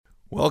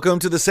Welcome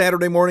to the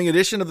Saturday morning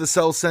edition of the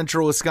South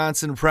Central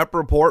Wisconsin Prep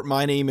Report.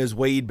 My name is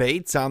Wade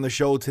Bates. On the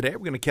show today, we're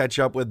going to catch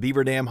up with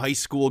Beaver Dam High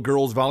School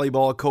girls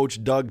volleyball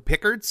coach Doug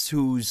Pickerts,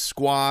 whose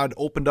squad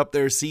opened up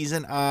their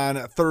season on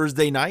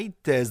Thursday night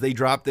as they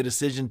dropped the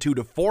decision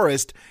to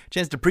Forest.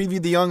 Chance to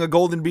preview the young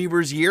Golden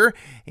Beavers year,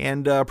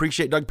 and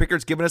appreciate Doug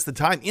Pickerts giving us the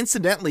time.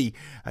 Incidentally,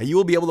 you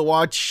will be able to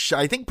watch,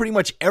 I think, pretty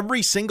much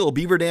every single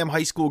Beaver Dam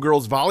High School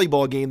girls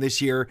volleyball game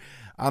this year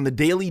on the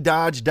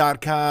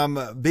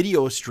dailydodge.com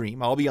video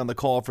stream. I'll be on the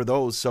call for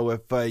those. So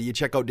if you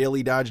check out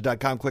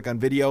dailydodge.com, click on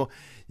video,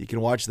 you can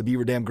watch the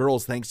Beaver Dam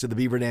girls thanks to the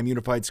Beaver Dam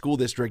Unified School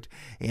District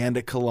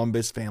and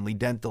Columbus Family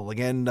Dental.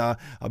 Again,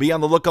 I'll be on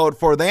the lookout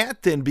for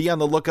that and be on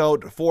the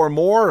lookout for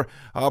more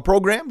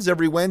programs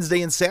every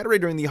Wednesday and Saturday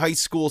during the high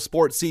school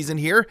sports season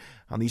here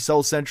on the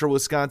South Central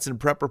Wisconsin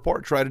Prep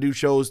Report. Try to do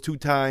shows 2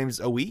 times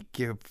a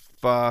week.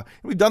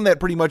 We've done that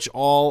pretty much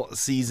all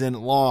season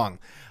long.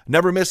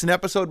 Never miss an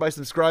episode by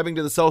subscribing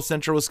to the South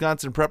Central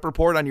Wisconsin Prep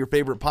Report on your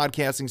favorite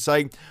podcasting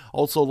site.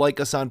 Also like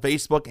us on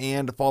Facebook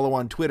and follow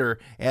on Twitter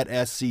at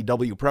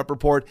SCW Prep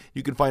Report.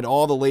 You can find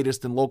all the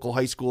latest in local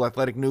high school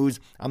athletic news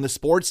on the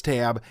sports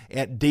tab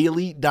at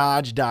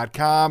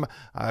dailydodge.com.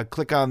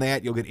 Click on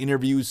that. You'll get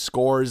interviews,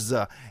 scores,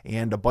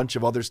 and a bunch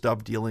of other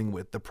stuff dealing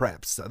with the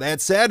preps.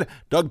 That said,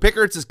 Doug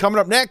Pickerts is coming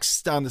up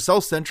next on the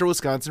South Central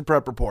Wisconsin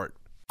Prep Report.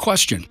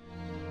 Question.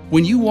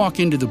 When you walk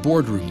into the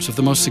boardrooms of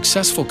the most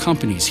successful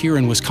companies here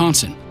in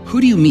Wisconsin, who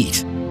do you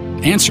meet?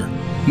 Answer: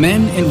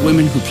 men and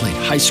women who played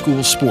high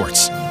school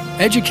sports.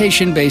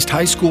 Education-based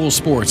high school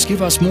sports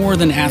give us more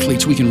than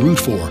athletes we can root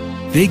for.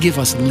 They give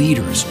us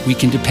leaders we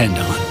can depend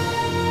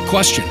on.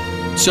 Question.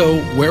 So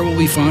where will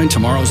we find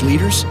tomorrow's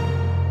leaders?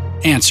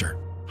 Answer: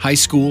 high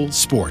school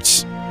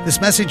sports.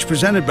 This message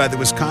presented by the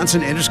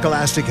Wisconsin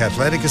Interscholastic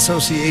Athletic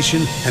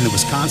Association and the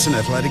Wisconsin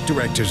Athletic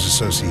Directors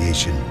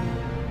Association.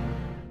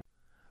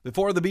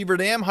 Before the Beaver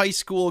Dam High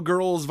School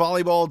girls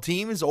volleyball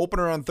team's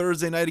opener on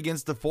Thursday night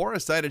against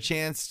Forest, I had a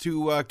chance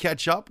to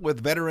catch up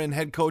with veteran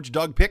head coach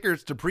Doug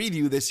Pickerts to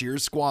preview this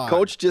year's squad.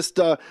 Coach, just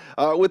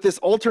with this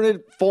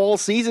alternate fall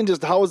season,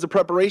 just how has the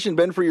preparation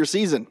been for your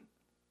season?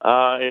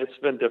 It's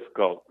been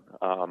difficult.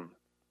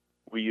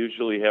 We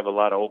usually have a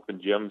lot of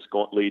open gyms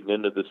leading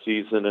into the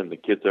season, and the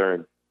kids are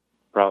in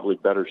probably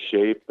better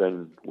shape.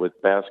 And with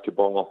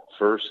basketball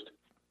first,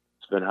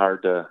 it's been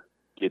hard to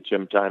get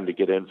gym time to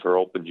get in for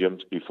open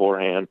gyms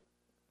beforehand.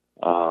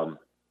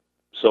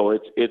 So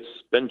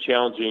it's been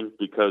challenging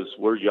because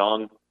we're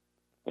young,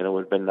 and it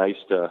would have been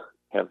nice to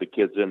have the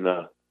kids in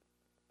the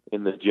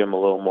gym a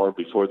little more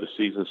before the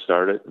season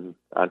started. And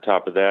on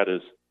top of that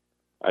is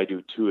I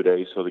do 2 a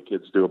day, so the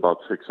kids do about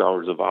 6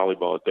 hours of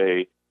volleyball a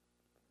day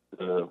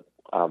the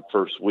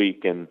first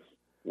week, and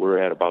we're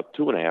at about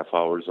 2.5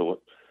 hours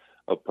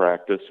of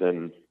practice.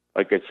 And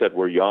like I said,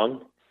 we're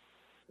young.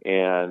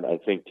 And I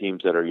think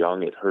teams that are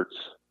young, it hurts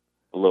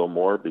a little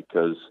more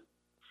because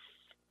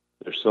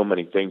there's so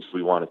many things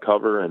we want to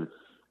cover and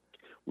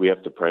we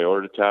have to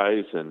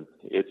prioritize, and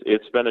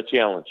it's been a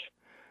challenge.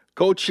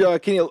 Coach,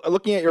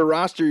 looking at your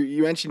roster,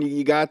 you mentioned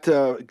you got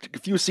a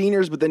few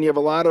seniors, but then you have a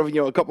lot of,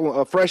 a couple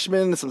of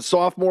freshmen, some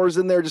sophomores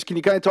in there. Just can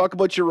you kind of talk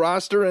about your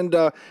roster and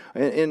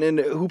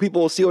who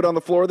people will see out on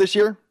the floor this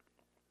year?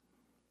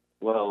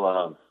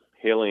 Well,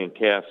 Haley and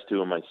Cass,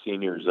 2 of my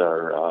seniors,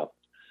 are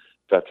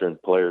veteran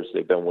players.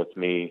 They've been with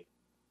me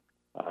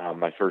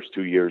my first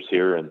 2 years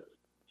here, and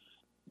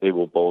they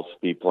will both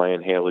be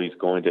playing. Haley's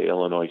going to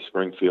Illinois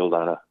Springfield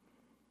on a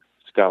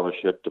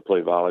scholarship to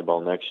play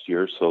volleyball next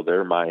year, so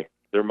they're my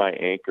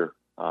anchor.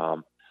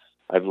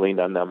 I've leaned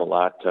on them a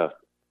lot to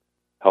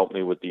help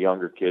me with the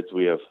younger kids.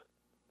 We have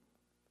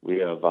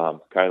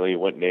Kylie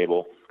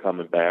Wintnable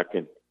coming back,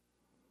 and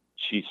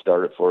she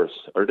started for us,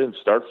 or didn't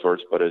start for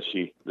us, but as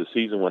the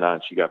season went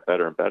on, she got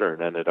better and better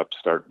and ended up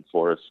starting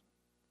for us.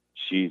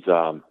 She's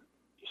a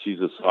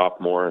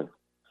sophomore,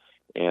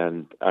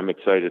 and I'm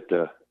excited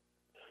to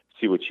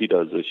see what she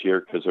does this year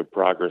because her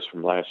progress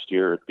from last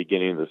year at the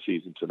beginning of the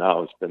season to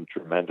now has been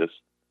tremendous.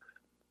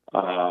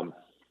 And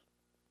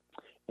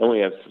we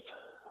have,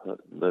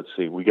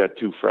 we got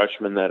 2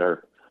 freshmen that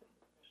are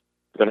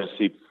going to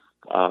see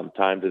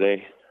time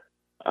today,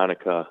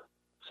 Annika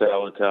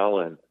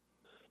Salatel and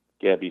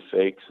Gabby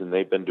Fakes, and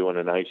they've been doing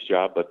a nice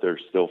job, but they're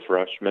still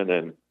freshmen,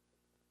 and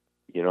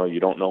you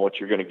don't know what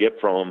you're going to get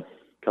from them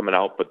coming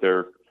out, but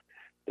they're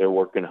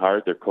working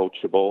hard, they're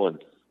coachable,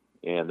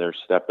 and they're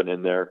stepping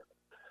in there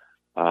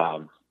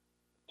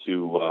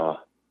to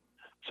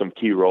some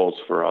key roles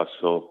for us.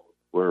 So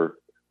we're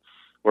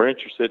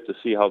interested to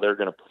see how they're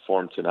going to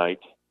perform tonight.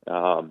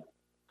 Then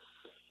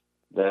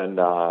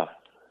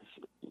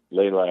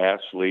Layla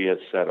Ashley has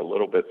set a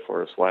little bit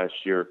for us last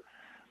year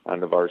on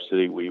the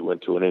varsity. We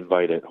went to an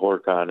invite at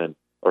Watoma,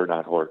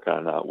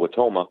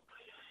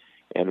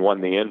 and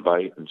won the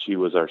invite, and she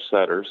was our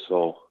setter.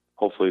 So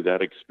hopefully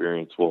that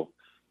experience will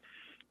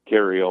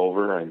carry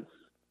over, and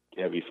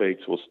Gabby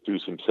Fakes will do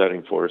some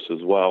setting for us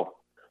as well.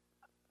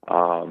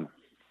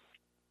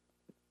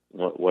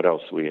 What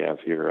else do we have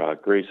here?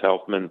 Grace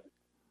Helfman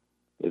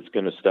is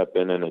going to step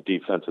in a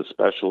defensive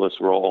specialist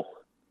role.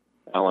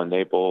 Alan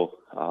Naple,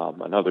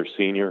 another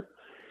senior,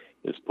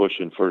 is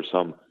pushing for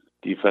some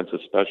defensive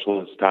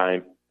specialist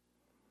time.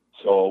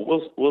 So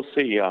we'll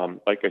see.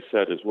 Like I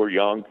said, as we're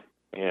young,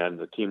 and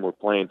the team we're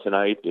playing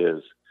tonight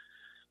has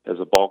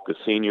a bulk of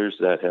seniors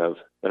that have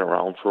been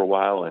around for a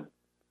while, and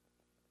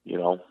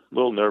a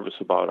little nervous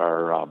about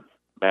our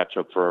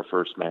matchup for our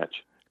first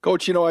match.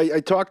 Coach,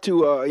 I talked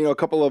to a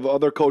couple of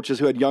other coaches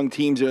who had young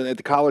teams at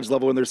the college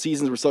level, and their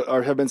seasons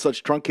have been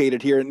such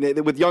truncated here,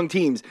 and with young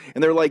teams,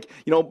 and they're like,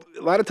 a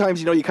lot of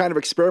times, you kind of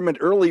experiment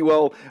early.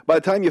 Well, by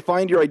the time you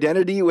find your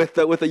identity with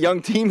a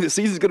young team, the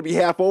season's going to be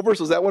half over.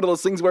 So is that one of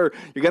those things where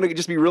you're going to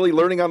just be really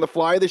learning on the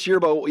fly this year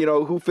about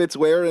who fits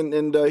where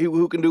and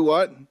who can do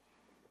what?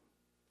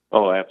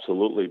 Oh,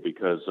 absolutely,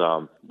 because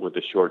with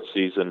the short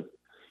season,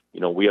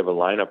 we have a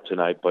lineup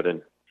tonight, but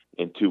in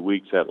 2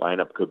 weeks, that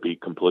lineup could be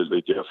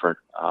completely different.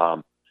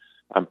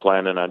 I'm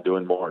planning on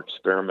doing more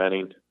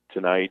experimenting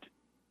tonight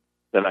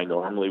than I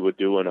normally would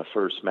do in a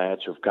first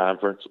match of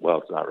conference. Well,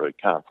 it's not really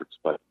conference,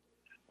 but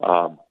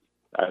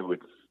I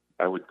would.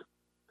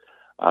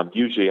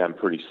 Usually, I'm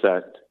pretty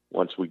set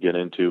once we get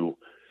into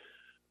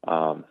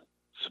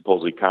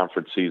supposedly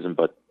conference season.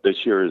 But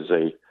this year is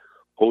a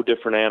whole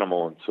different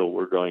animal, and so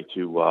we're going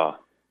to.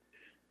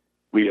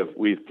 We have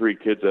 3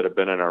 kids that have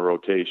been in our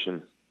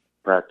rotation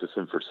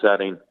practicing for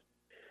setting.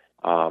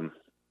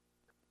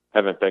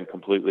 Haven't been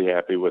completely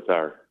happy with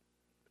our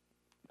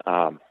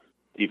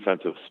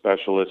defensive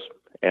specialist,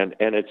 and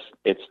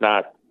it's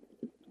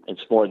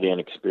more the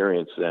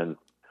inexperience, and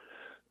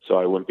so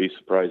I wouldn't be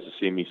surprised to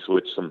see me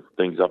switch some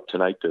things up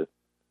tonight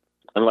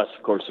unless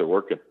of course they're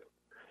working.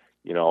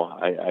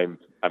 I'm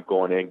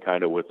going in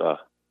kind of with a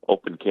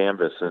open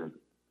canvas, and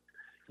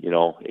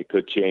it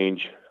could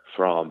change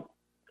from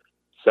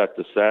set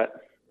to set.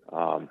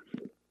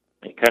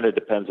 It kind of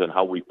depends on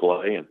how we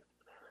play, and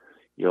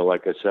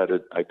like I said,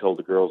 I told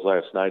the girls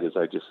last night, is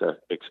I just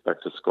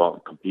expect us to go out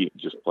and compete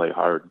and just play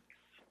hard,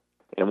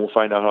 and we'll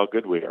find out how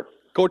good we are.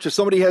 Coach, if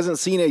somebody hasn't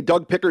seen a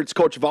Doug Pickert's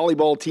coach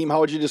volleyball team,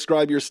 how would you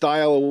describe your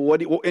style?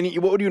 What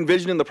would you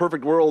envision in the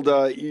perfect world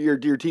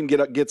your team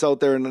gets out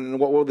there, and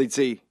what will they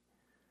see?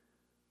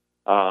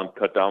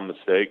 Cut down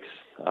mistakes,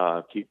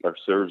 keep our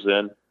serves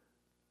in.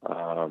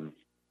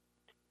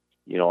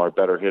 Our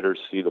better hitters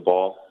see the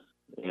ball,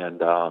 and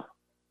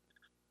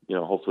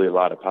hopefully a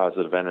lot of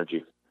positive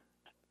energy.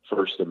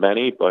 First of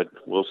many, but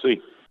we'll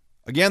see.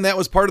 Again, that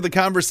was part of the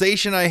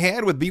conversation I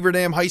had with Beaver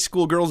Dam High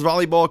School girls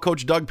volleyball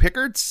coach Doug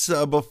Pickerts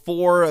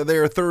before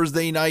their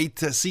Thursday night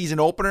season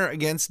opener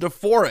against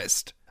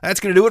DeForest. That's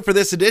going to do it for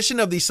this edition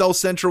of the South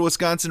Central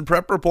Wisconsin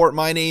Prep Report.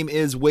 My name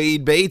is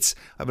Wade Bates.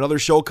 I have another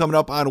show coming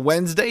up on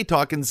Wednesday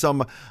talking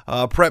some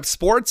prep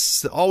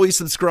sports. Always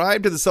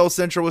subscribe to the South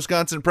Central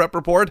Wisconsin Prep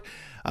Report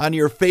on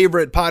your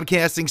favorite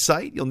podcasting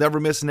site. You'll never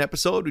miss an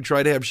episode. We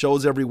try to have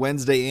shows every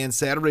Wednesday and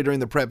Saturday during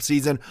the prep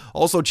season.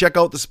 Also, check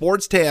out the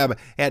sports tab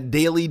at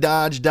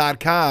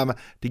dailydodge.com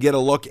to get a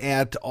look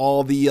at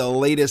all the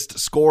latest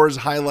scores,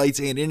 highlights,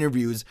 and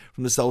interviews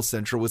from the South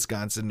Central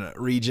Wisconsin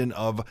region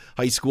of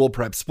high school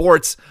prep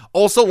sports.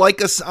 Also,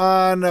 like us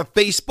on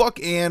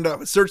Facebook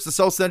and search the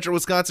South Central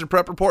Wisconsin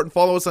Prep Report, and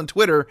follow us on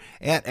Twitter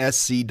at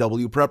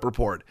SCW Prep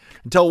Report.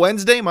 Until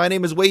Wednesday, my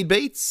name is Wade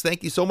Bates.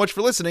 Thank you so much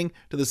for listening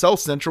to the South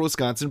Central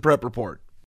Wisconsin Prep Report.